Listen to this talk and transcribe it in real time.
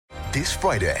This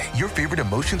Friday, your favorite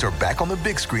emotions are back on the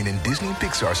big screen in Disney and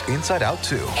Pixar's Inside Out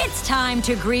 2. It's time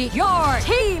to greet your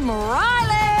Team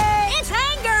Riley. It's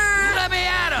anger. Let me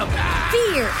at him.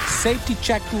 Fear. Safety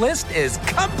checklist is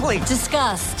complete.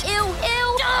 Disgust. Ew.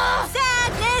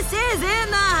 Sadness is in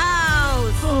the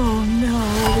house. Oh, no.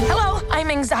 Hello, I'm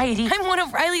anxiety. I'm one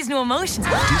of Riley's new emotions.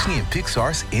 Disney and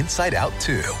Pixar's Inside Out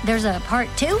 2. There's a part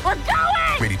 2? We're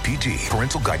going! Rated PG.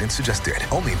 Parental guidance suggested.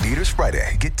 Only in theaters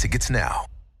Friday. Get tickets now.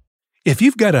 If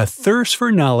you've got a thirst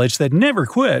for knowledge that never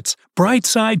quits,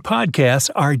 Brightside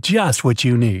Podcasts are just what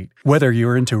you need. Whether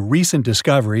you're into recent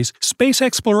discoveries, space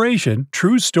exploration,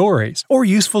 true stories, or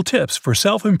useful tips for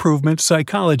self-improvement,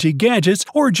 psychology, gadgets,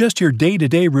 or just your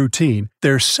day-to-day routine,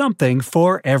 there's something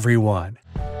for everyone.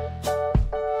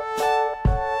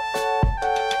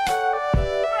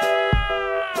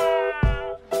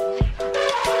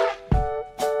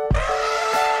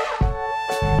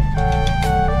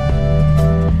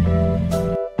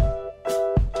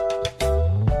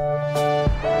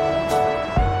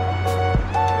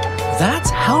 That's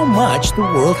how much the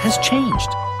world has changed.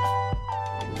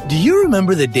 Do you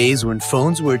remember the days when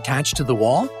phones were attached to the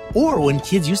wall? Or when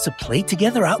kids used to play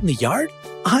together out in the yard?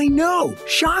 I know,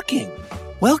 shocking!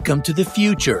 Welcome to the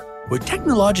future, where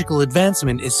technological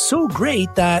advancement is so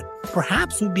great that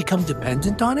perhaps we've become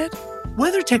dependent on it?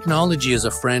 Whether technology is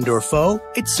a friend or foe,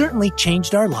 it certainly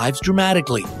changed our lives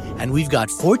dramatically, and we've got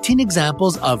 14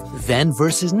 examples of then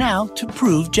versus now to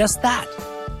prove just that.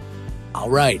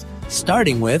 Alright,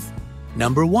 starting with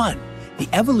Number 1, the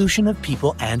evolution of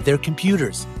people and their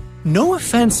computers. No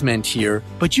offense meant here,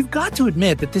 but you've got to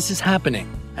admit that this is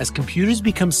happening. As computers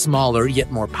become smaller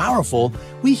yet more powerful,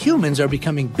 we humans are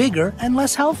becoming bigger and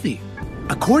less healthy.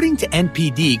 According to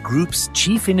NPD Group's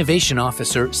Chief Innovation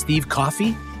Officer, Steve Coffey,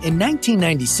 in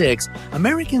 1996,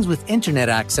 Americans with internet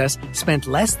access spent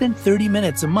less than 30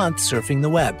 minutes a month surfing the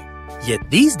web.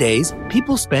 Yet these days,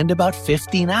 people spend about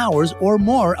 15 hours or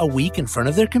more a week in front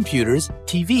of their computers,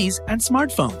 TVs, and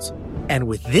smartphones. And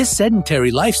with this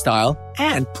sedentary lifestyle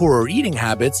and poorer eating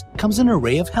habits comes an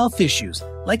array of health issues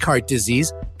like heart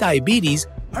disease, diabetes,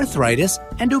 arthritis,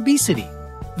 and obesity.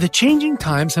 The changing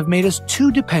times have made us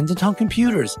too dependent on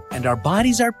computers, and our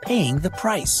bodies are paying the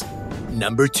price.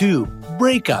 Number 2,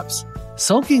 breakups.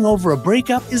 Sulking over a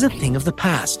breakup is a thing of the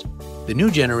past. The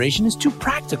new generation is too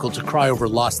practical to cry over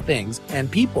lost things and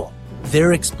people.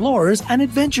 They're explorers and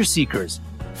adventure seekers.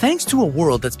 Thanks to a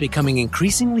world that's becoming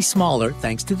increasingly smaller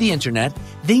thanks to the internet,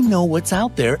 they know what's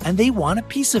out there and they want a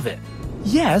piece of it.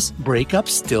 Yes, breakups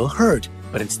still hurt,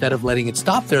 but instead of letting it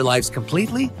stop their lives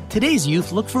completely, today's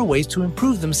youth look for ways to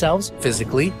improve themselves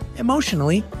physically,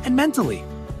 emotionally, and mentally.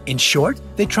 In short,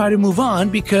 they try to move on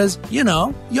because,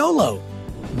 YOLO.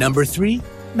 Number 3,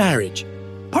 marriage.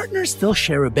 Partners still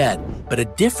share a bed, but a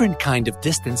different kind of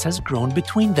distance has grown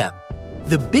between them.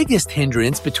 The biggest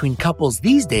hindrance between couples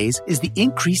these days is the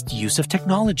increased use of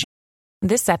technology.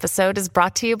 This episode is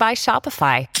brought to you by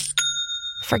Shopify.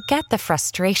 Forget the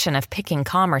frustration of picking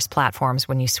commerce platforms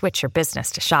when you switch your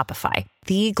business to Shopify,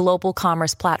 the global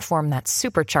commerce platform that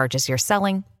supercharges your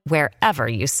selling wherever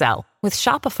you sell. With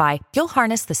Shopify, you'll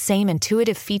harness the same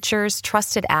intuitive features,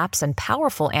 trusted apps, and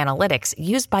powerful analytics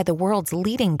used by the world's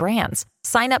leading brands.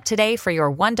 Sign up today for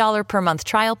your $1 per month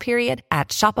trial period at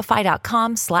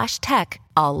shopify.com/tech,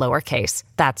 all lowercase.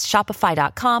 That's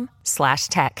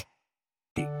shopify.com/tech.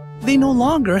 They no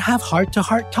longer have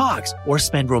heart-to-heart talks or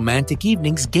spend romantic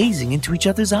evenings gazing into each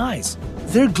other's eyes.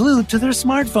 They're glued to their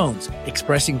smartphones,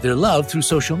 expressing their love through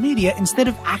social media instead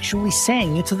of actually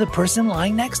saying it to the person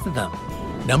lying next to them.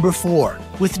 Number 4,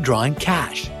 withdrawing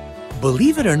cash.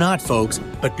 Believe it or not, folks,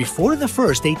 but before the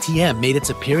first ATM made its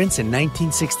appearance in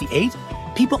 1968,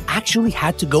 people actually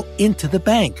had to go into the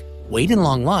bank, wait in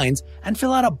long lines, and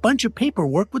fill out a bunch of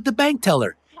paperwork with the bank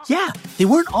teller. Yeah, they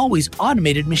weren't always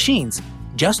automated machines,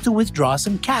 just to withdraw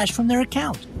some cash from their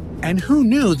account. And who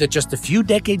knew that just a few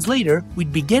decades later,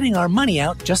 we'd be getting our money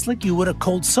out just like you would a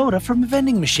cold soda from a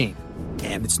vending machine.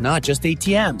 And it's not just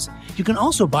ATMs. You can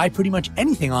also buy pretty much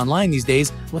anything online these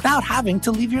days without having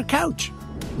to leave your couch.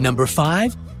 Number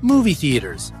 5, movie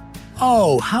theaters.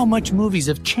 Oh, how much movies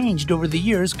have changed over the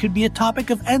years could be a topic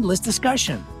of endless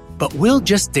discussion. But we'll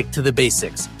just stick to the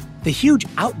basics. The huge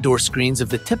outdoor screens of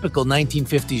the typical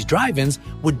 1950s drive-ins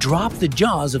would drop the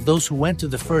jaws of those who went to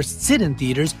the first sit-in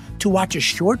theaters to watch a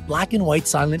short black and white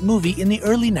silent movie in the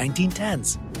early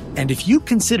 1910s. And if you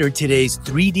consider today's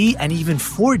 3D and even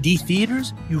 4D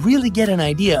theaters, you really get an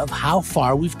idea of how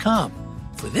far we've come.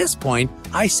 For this point,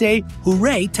 I say,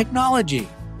 hooray technology!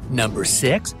 Number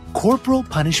 6, corporal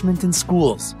punishment in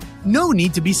schools. No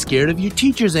need to be scared of your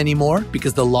teachers anymore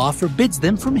because the law forbids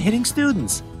them from hitting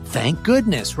students. Thank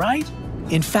goodness, right?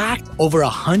 In fact, over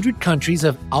 100 countries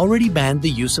have already banned the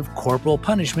use of corporal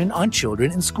punishment on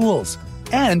children in schools.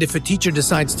 And if a teacher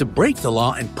decides to break the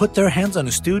law and put their hands on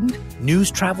a student,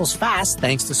 news travels fast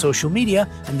thanks to social media,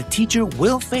 and the teacher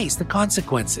will face the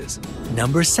consequences.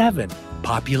 Number 7.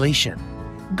 Population.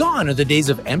 Gone are the days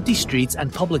of empty streets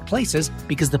and public places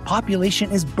because the population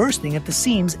is bursting at the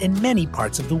seams in many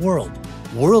parts of the world.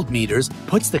 Worldmeters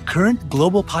puts the current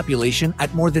global population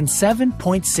at more than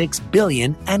 7.6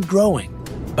 billion and growing.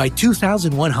 By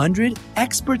 2100,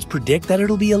 experts predict that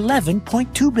it'll be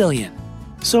 11.2 billion.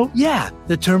 So yeah,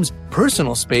 the terms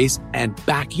personal space and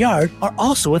backyard are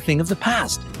also a thing of the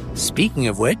past. Speaking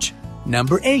of which,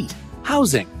 number 8,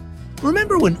 housing.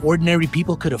 Remember when ordinary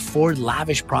people could afford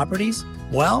lavish properties?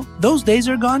 Well, those days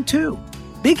are gone too.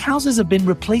 Big houses have been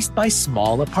replaced by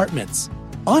small apartments.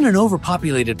 On an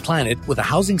overpopulated planet with a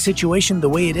housing situation the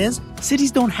way it is,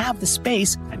 cities don't have the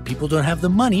space and people don't have the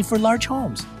money for large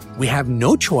homes. We have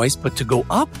no choice but to go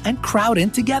up and crowd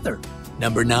in together.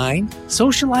 Number 9,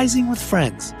 socializing with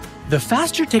friends. The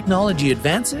faster technology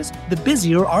advances, the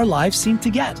busier our lives seem to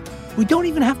get. We don't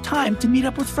even have time to meet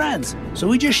up with friends, so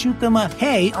we just shoot them a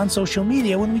hey on social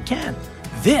media when we can.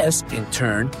 This, in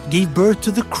turn, gave birth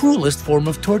to the cruelest form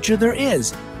of torture there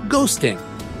is, ghosting.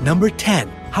 Number 10,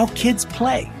 how kids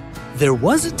play. There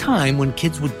was a time when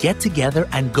kids would get together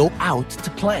and go out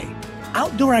to play.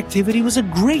 Outdoor activity was a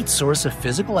great source of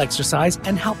physical exercise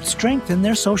and helped strengthen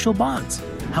their social bonds.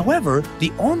 However,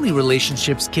 the only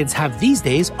relationships kids have these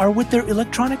days are with their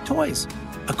electronic toys.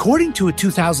 According to a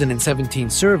 2017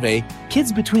 survey,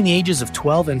 kids between the ages of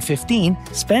 12 and 15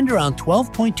 spend around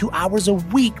 12.2 hours a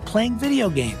week playing video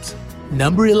games.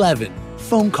 Number 11,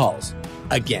 phone calls.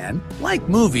 Again, like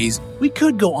movies, we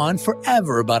could go on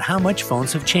forever about how much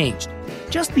phones have changed.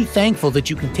 Just be thankful that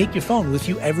you can take your phone with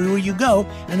you everywhere you go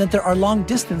and that there are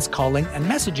long-distance calling and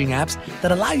messaging apps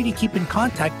that allow you to keep in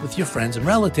contact with your friends and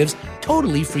relatives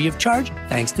totally free of charge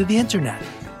thanks to the internet.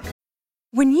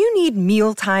 When you need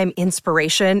mealtime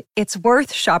inspiration, it's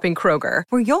worth shopping Kroger,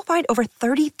 where you'll find over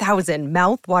 30,000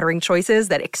 mouth-watering choices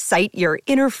that excite your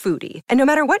inner foodie. And no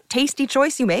matter what tasty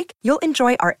choice you make, you'll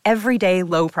enjoy our everyday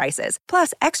low prices,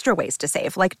 plus extra ways to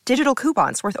save, like digital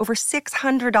coupons worth over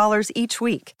 $600 each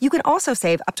week. You can also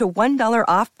save up to $1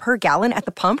 off per gallon at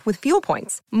the pump with fuel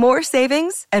points. More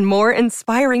savings and more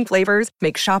inspiring flavors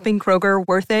make shopping Kroger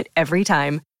worth it every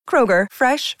time. Kroger,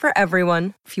 fresh for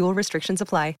everyone. Fuel restrictions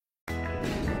apply.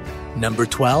 Number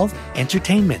 12,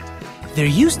 entertainment. There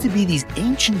used to be these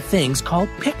ancient things called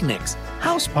picnics,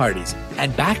 house parties,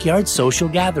 and backyard social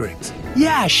gatherings.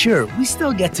 Yeah, sure, we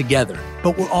still get together,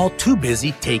 but we're all too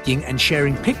busy taking and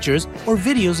sharing pictures or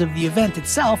videos of the event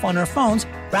itself on our phones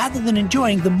rather than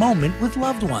enjoying the moment with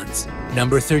loved ones.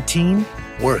 Number 13,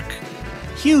 work.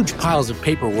 Huge piles of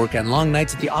paperwork and long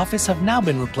nights at the office have now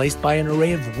been replaced by an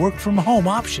array of work-from-home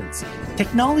options.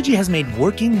 Technology has made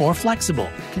working more flexible,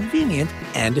 convenient,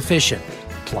 and efficient.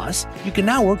 Plus, you can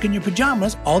now work in your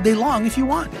pajamas all day long if you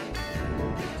want.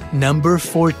 Number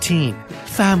 14,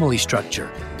 family structure.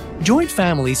 Joint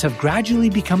families have gradually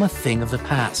become a thing of the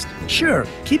past. Sure,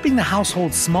 keeping the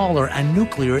household smaller and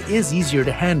nuclear is easier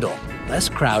to handle, less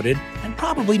crowded, and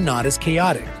probably not as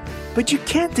chaotic. But you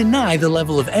can't deny the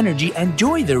level of energy and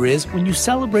joy there is when you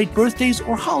celebrate birthdays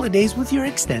or holidays with your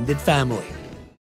extended family.